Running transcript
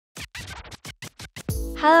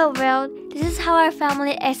Hello world, this is how our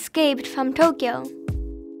family escaped from Tokyo.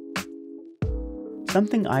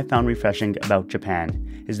 Something I found refreshing about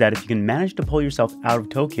Japan is that if you can manage to pull yourself out of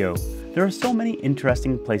Tokyo, there are so many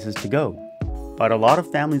interesting places to go. But a lot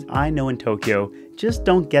of families I know in Tokyo just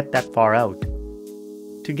don't get that far out.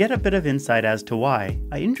 To get a bit of insight as to why,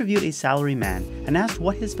 I interviewed a salaryman and asked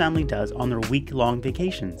what his family does on their week-long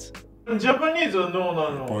vacations. Japanese はどう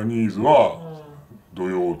なの？ジャパニーズは土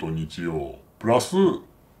曜と日曜プラス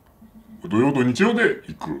土曜と日曜で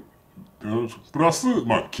行く。プラス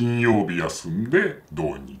金曜日休んで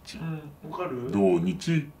土日。土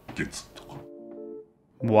日月とか。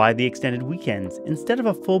Why the extended weekends instead of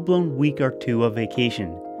a full-blown week or two of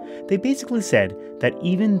vacation? They basically said that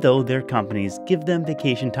even though their companies give them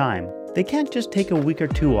vacation time, they can't just take a week or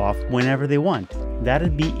two off whenever they want.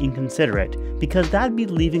 That'd be inconsiderate, because that'd be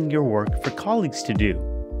leaving your work for colleagues to do.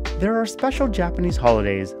 There are special Japanese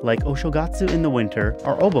holidays like Oshogatsu in the winter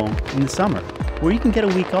or Obon in the summer, where you can get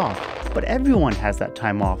a week off, but everyone has that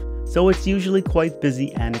time off, so it's usually quite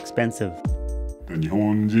busy and expensive. 日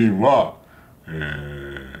本人は、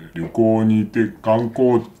旅行に行って観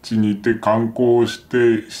光地に行って観光し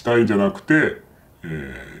たいんじゃなくて、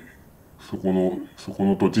そこの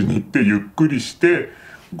土地に行ってゆっくりして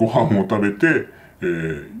ご飯を食べて、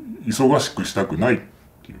忙しくしたくないっ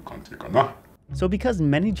ていう感じかな。So because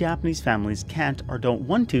many Japanese families can't or don't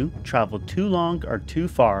want to travel too long or too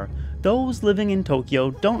far, those living in Tokyo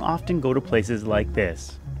don't often go to places like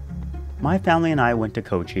this. My family and I went to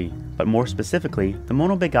Kochi, but more specifically, the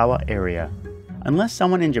Monobegawa area. Unless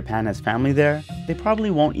someone in Japan has family there, they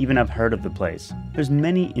probably won't even have heard of the place. There's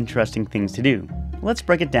many interesting things to do. Let's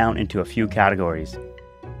break it down into a few categories.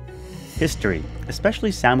 History,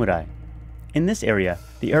 especially samurai. In this area,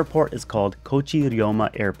 the airport is called Kochi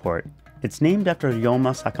Ryoma Airport. It's named after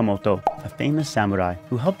Ryoma Sakamoto, a famous samurai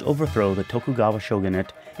who helped overthrow the Tokugawa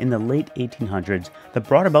shogunate in the late 1800s that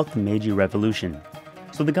brought about the Meiji Revolution.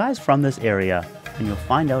 So the guy's from this area, and you'll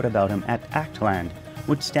find out about him at ACTland,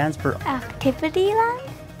 which stands for Activity Land?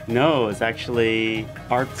 No, it's actually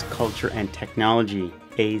Arts, Culture, and Technology,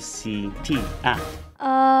 ACT, ACT.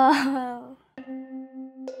 Oh.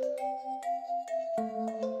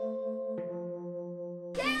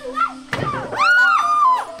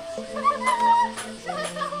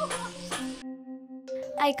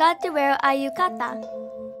 I got to wear a yukata.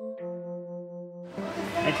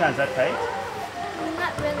 Hey, is that tight?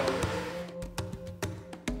 Not really.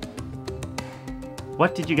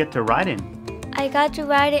 What did you get to ride in? I got to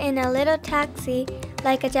ride in a little taxi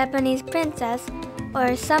like a Japanese princess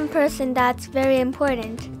or some person that's very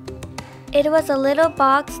important. It was a little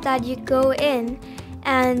box that you go in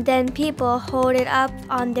and then people hold it up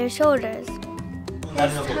on their shoulders.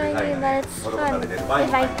 It's tiny, but it's fun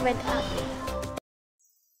if I went up.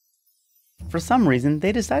 For some reason,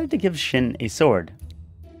 they decided to give Shin a sword.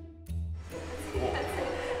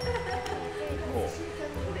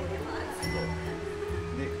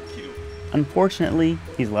 Unfortunately,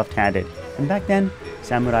 he's left-handed, and back then,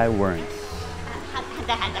 samurai weren't.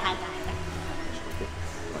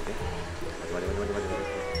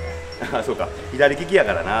 あ、そうか。左利きや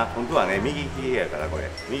からな。本当はね、右利きやからこれ。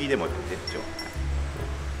右で持ってみて、ちょ。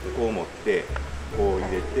こう持って、こう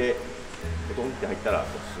入れて、トンって入ったら、ス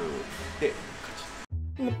ーッて。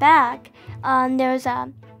In the back, there's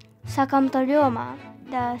a Sakamoto Ryoma,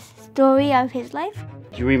 the story of his life.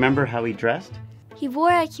 Do you remember how he dressed? He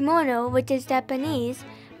wore a kimono, which is Japanese,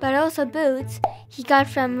 but also boots he got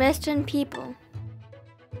from Western people.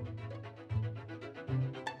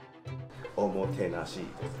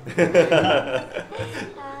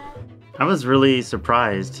 I was really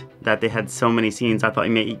surprised that they had so many scenes. I thought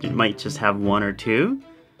you might just have one or two,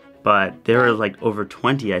 but there were like over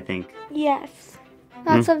 20, I think. Yes,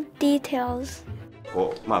 lots of details.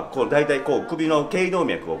 こう大体こう首の頸動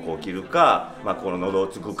脈をこう切るか、この喉を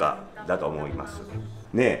つくかだと思います。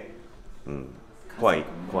ねえ、怖いよ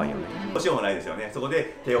ね。どうしようもないですよね。そこ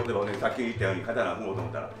で手を例えばね、さっき言ったように刀を踏もうと思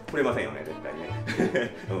ったら触れませんよね、絶対ね。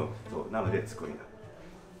そうなので作りな。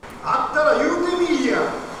あったら言うてみいや。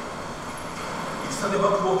戦で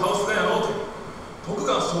幕府を倒すがやろうと、徳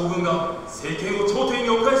川将軍が政権を朝廷に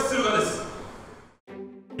お返しするがです。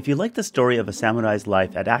 If you like the story of a samurai's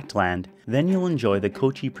life at ACTland, then you'll enjoy the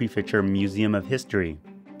Kochi Prefecture Museum of History.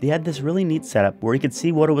 They had this really neat setup where you could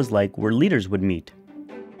see what it was like where leaders would meet.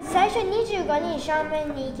 最初25人正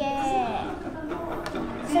面に行け。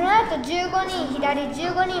その後15人左、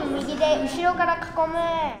15人右で後ろから囲む。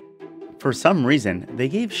For some reason, they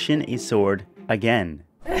gave Shin a sword again.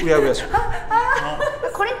 これ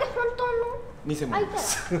って本当の？偽物で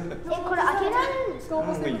す。これ開けられるんですか？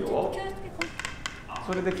いいよ。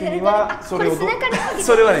それで君はそれを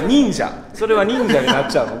それはね忍者にな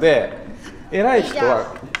っちゃうので偉い人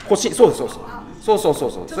は腰そうそう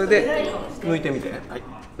それで抜いてみてはい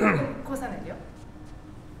こうさないでよ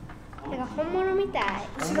だから本物みたい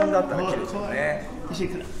本物だったら綺麗ですよね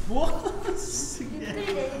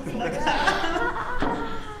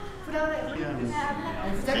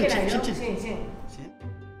ふざけないよ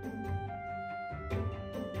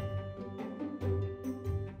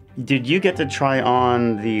Did you get to try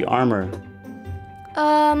on the armor?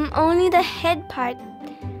 Only the head part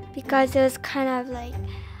because there was kind of like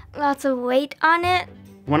lots of weight on it.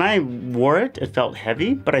 When I wore it, it felt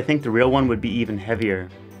heavy, but I think the real one would be even heavier.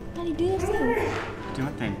 Daddy, do this thing. Do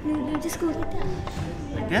what thing? No, just go like that.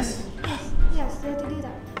 Like this? Yes, you have to do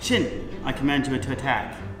that. Shin, I command you to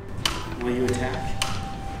attack. Will you attack?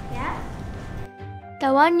 Yeah?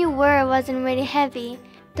 The one you wore wasn't really heavy.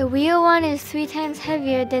 The real one is 3 times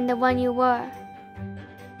heavier than the one you wore.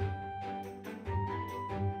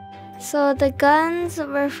 So the guns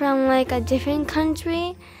were from like a different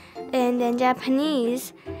country, and then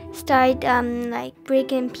Japanese start like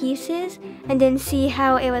break in pieces and then see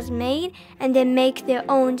how it was made and then make their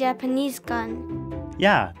own Japanese gun.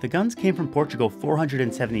 Yeah, the guns came from Portugal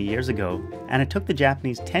 470 years ago, and it took the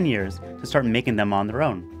Japanese 10 years to start making them on their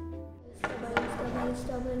own.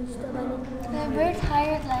 We're very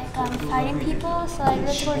tired fighting people, so I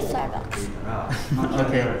let's go to Starbucks.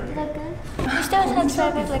 Okay. Is that good? We still have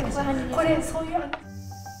Starbucks like 400 years.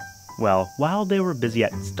 Well, while they were busy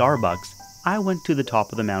at Starbucks, I went to the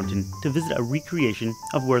top of the mountain to visit a recreation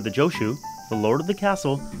of where the Joshu, the lord of the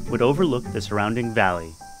castle, would overlook the surrounding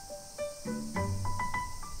valley.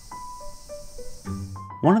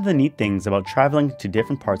 One of the neat things about traveling to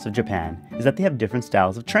different parts of Japan is that they have different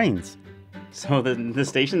styles of trains. So the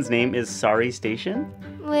station's name is Sari Station?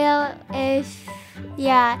 Well,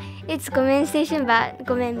 it's Gomen Station, but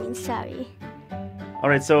Gomen means sorry.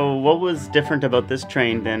 Alright, so what was different about this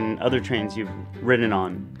train than other trains you've ridden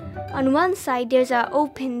on? On one side, there's an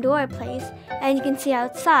open door place, and you can see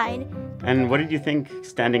outside. And what did you think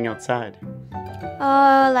standing outside?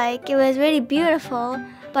 It was really beautiful,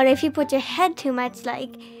 but if you put your head too much,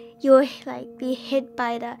 you'll be hit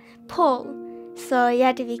by the pole, so you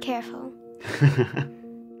have to be careful.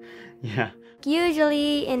 Yeah.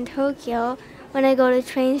 Usually in Tokyo, when I go to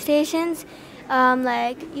train stations,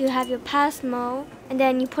 you have your Passmo, and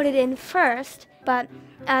then you put it in first. But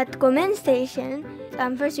at Gomen Station,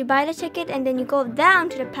 first you buy the ticket, and then you go down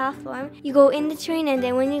to the platform. You go in the train, and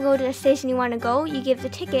then when you go to the station you want to go, you give the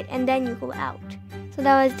ticket, and then you go out. So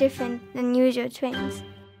that was different than usual trains.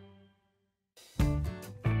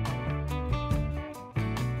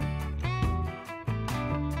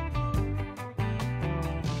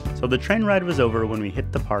 So the train ride was over when we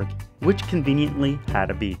hit the park, which conveniently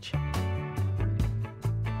had a beach.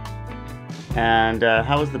 And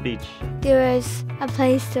how was the beach? There was a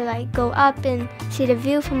place to go up and see the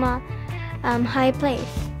view from a high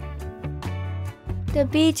place. The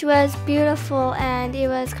beach was beautiful and it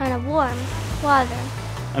was kind of warm water.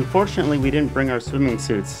 Unfortunately, we didn't bring our swimming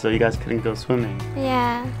suits, so you guys couldn't go swimming.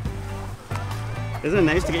 Yeah. Isn't it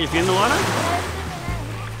nice to get your feet in the water?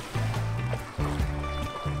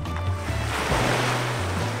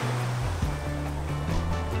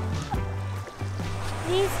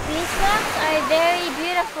 These beach rocks are very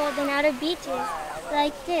beautiful than other beaches.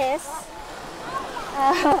 Like this.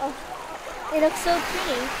 It looks so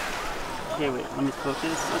pretty. Okay, wait, let me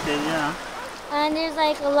focus. Okay, yeah. And there's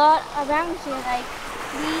a lot around here,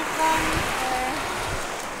 these ones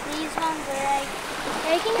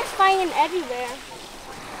you can just find them everywhere.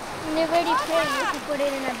 And they're really pretty if you put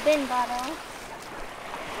it in a bin bottle.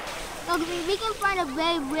 So we can find a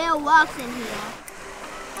very rare rocks in here.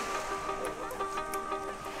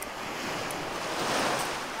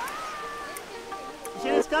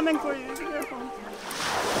 She's coming for you, be careful.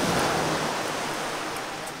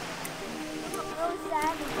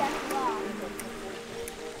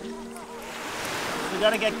 We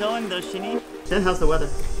gotta get going though, Shini. Then how's the weather?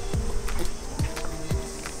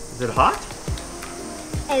 Is it hot?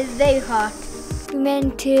 It's very hot. We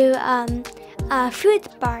went to a fruit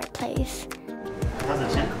bar place. How's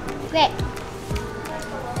it, Shin? Great.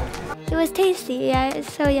 It was tasty, yeah,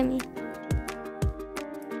 it's so yummy.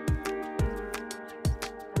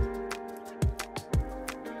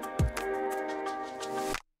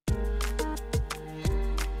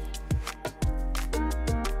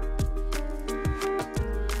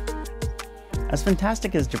 As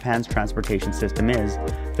fantastic as Japan's transportation system is,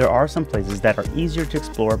 there are some places that are easier to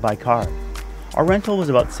explore by car. Our rental was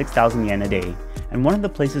about 6,000 yen a day, and one of the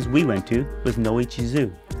places we went to was Noichi Zoo.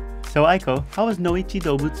 So Aiko, how was Noichi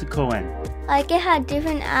Dobutsu Koen? Like it had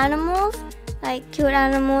different animals, like cute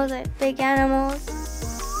animals, like big animals.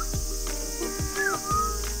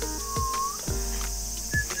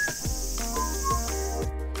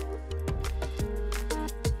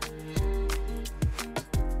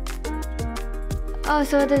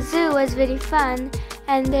 Also, the zoo was really fun,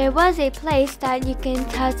 and there was a place that you can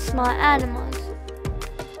touch small animals.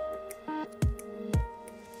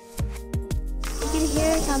 You can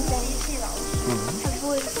hear something, a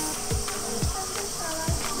voice.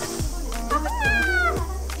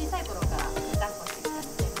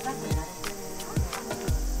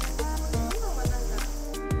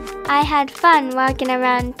 I had fun walking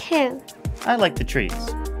around too. I liked the trees.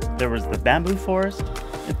 There was the bamboo forest.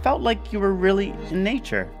 It felt like you were really in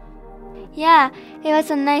nature. Yeah, it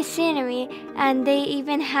was a nice scenery, and they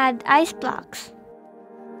even had ice blocks.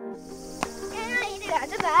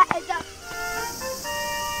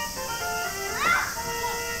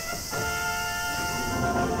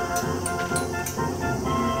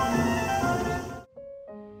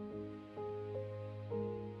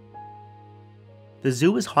 The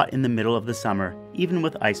zoo was hot in the middle of the summer, even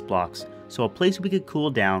with ice blocks, so a place we could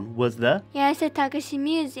cool down was the Yase Takashi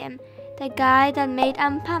Museum, the guy that made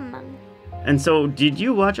Anpanman. And so, did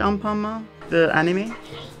you watch Anpanman, the anime?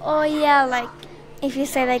 Oh yeah, like if you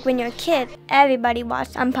say like when you're a kid, everybody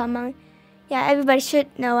watched Anpanman. Yeah, everybody should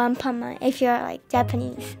know Anpanman if you're like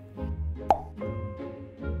Japanese.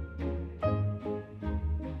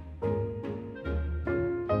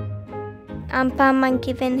 Anpanman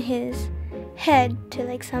giving his head to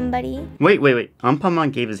like somebody. Wait.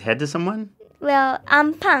 Anpanman gave his head to someone? Well,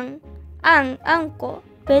 anpan, anko,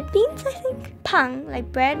 red beans I think. Pan,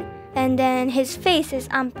 like bread. And then his face is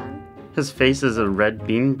anpan. His face is a red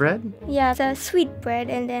bean bread? Yeah, it's a sweet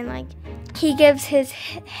bread. And then like he gives his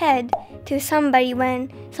head to somebody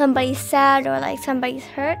when somebody's sad or like somebody's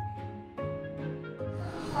hurt.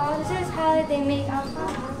 Oh, this is how they make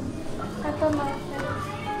anpan.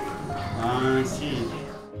 I see.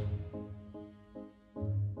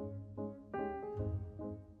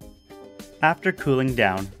 After cooling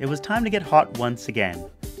down, it was time to get hot once again.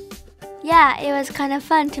 Yeah, it was kind of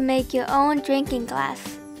fun to make your own drinking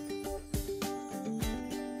glass.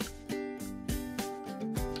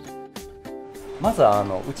 まず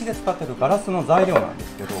うちで使ってるガラスの材料なんで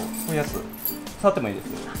すけど、こういうやつ触ってもいいです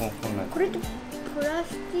よ。こんな。これってプラス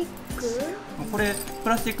チック？これプ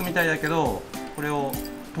ラスチックみたいだけど、これを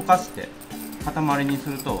溶かして塊にす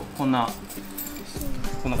るとこんな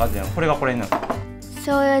感じで、これがこれになる。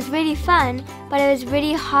 So it was really fun, but it was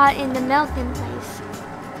really hot in the melting place.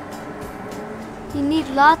 You need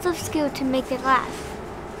lots of skill to make it last.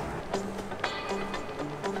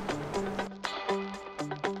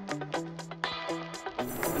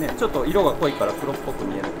 ね、ちょっと色が濃いから黒っぽく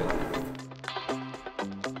見えるけどね。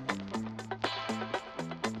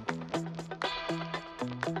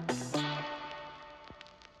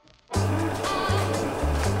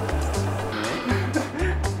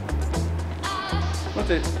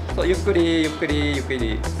そう、ゆっくり。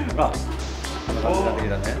あ、こんな感じに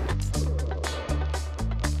なってきたね。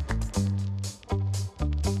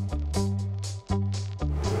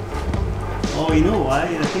Oh, you know why? I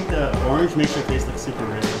think the orange makes your face look super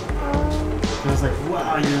red. So I was like,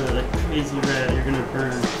 wow, you're like crazy red, you're gonna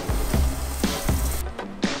burn.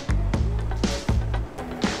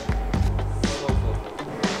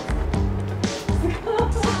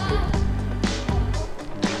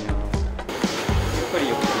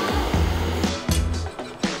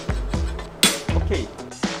 Okay.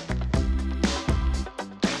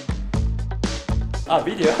 あ、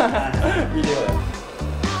ビデオビデオだ。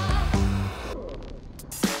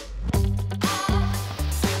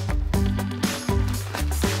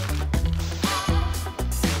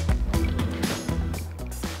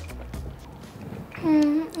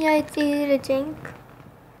Yeah, it's easy to drink.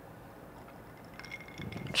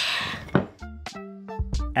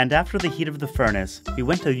 And after the heat of the furnace, we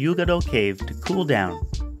went to Yugado Cave to cool down.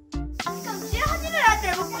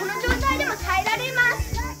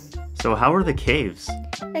 So how are the caves?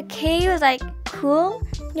 The cave is like cool.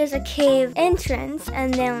 There's a cave entrance,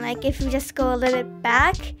 and then like if you just go a little bit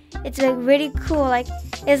back, it's like really cool. Like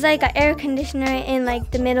it's like an air conditioner in like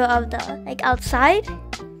the middle of the like outside.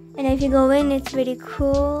 And if you go in, it's really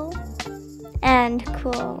cool and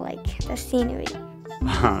cool, like the scenery.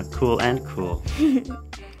 Cool and cool.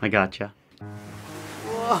 I gotcha.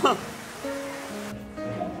 Whoa.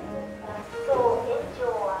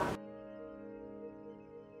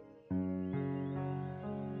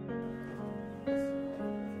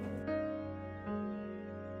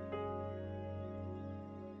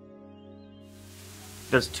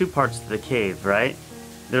 There's two parts to the cave, right?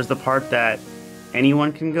 There's the part that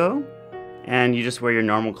anyone can go, and you just wear your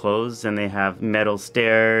normal clothes, and they have metal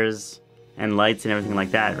stairs and lights and everything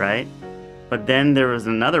like that, right? But then there was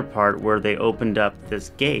another part where they opened up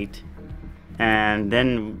this gate, and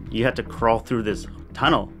then you had to crawl through this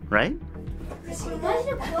tunnel, right?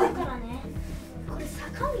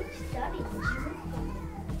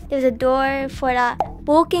 There's a door for the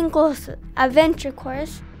walking course, adventure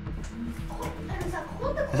course.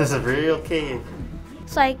 This is a real cave.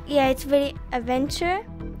 It's like, yeah, it's really adventure.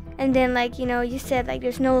 And then like, you know, you said like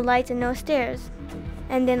there's no lights and no stairs.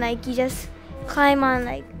 And then like you just climb on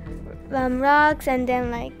like rocks and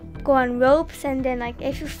then like go on ropes, and then like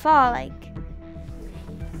if you fall, like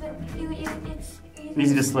it's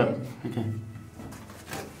Easy to slip. Okay.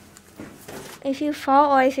 If you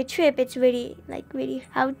fall or if you trip, it's really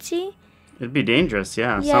ouchy. It'd be dangerous,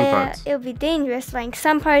 yeah, Yeah, some parts. It'll be dangerous. Like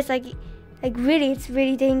some parts, like really, it's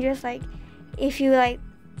really dangerous. Like if you like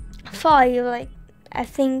fall, you like, I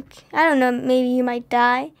don't know, maybe you might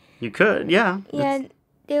die. You could, yeah. Yeah,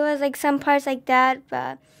 there was like some parts like that,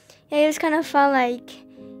 but yeah, it was kind of fun. Like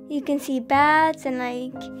you can see bats and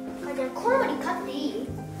like.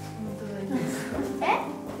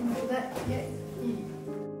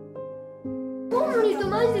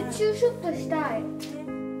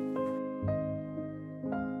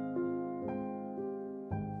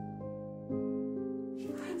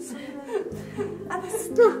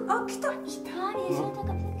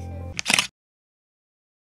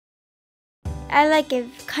 I like it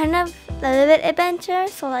kind of a little bit adventure,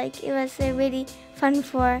 so like it was really fun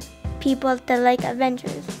for people that like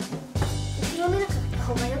adventures.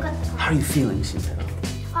 How are you feeling, Shintaro?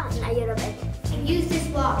 Fun a little bit. And use this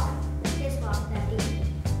walk, Daddy.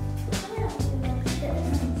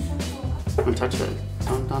 Don't touch it.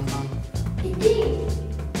 Don't.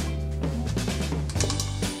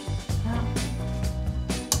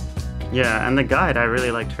 Yeah, and the guide, I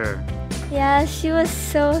really liked her. Yeah, she was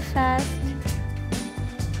so fast.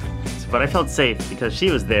 But I felt safe because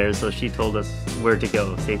she was there, so she told us where to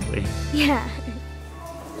go safely. Yeah.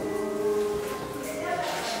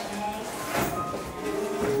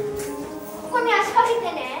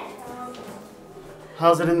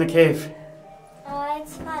 How's it in the cave? Oh,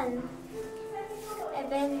 it's fun.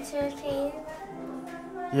 Adventure cave.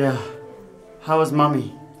 Yeah. How is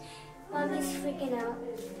Mommy? Mommy's freaking out.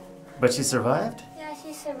 But she survived? Yeah,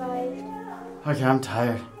 she survived. Okay, I'm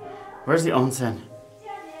tired. Where's the onsen?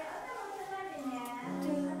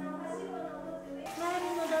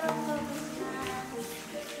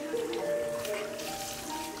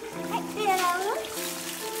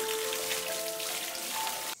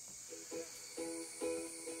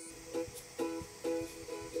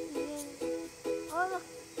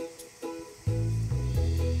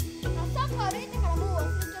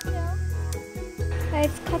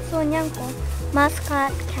 It's Katsuo Nyanko,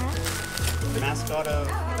 mascot cat. The mascot of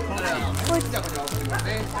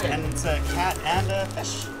Kobe. And it's a cat and a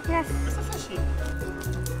fish. Yes. Where's the fishy?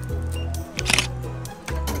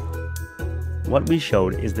 What we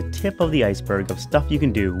showed is the tip of the iceberg of stuff you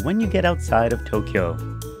can do when you get outside of Tokyo.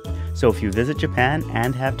 So if you visit Japan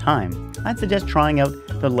and have time, I'd suggest trying out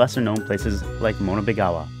the lesser known places like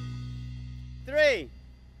Monobegawa. 3,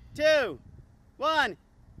 2, 1,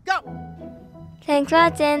 go! Thanks for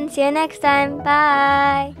watching. See you next time.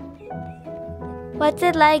 Bye. What's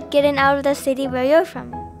it like getting out of the city where you're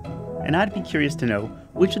from? And I'd be curious to know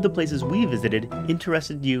which of the places we visited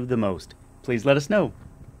interested you the most. Please let us know.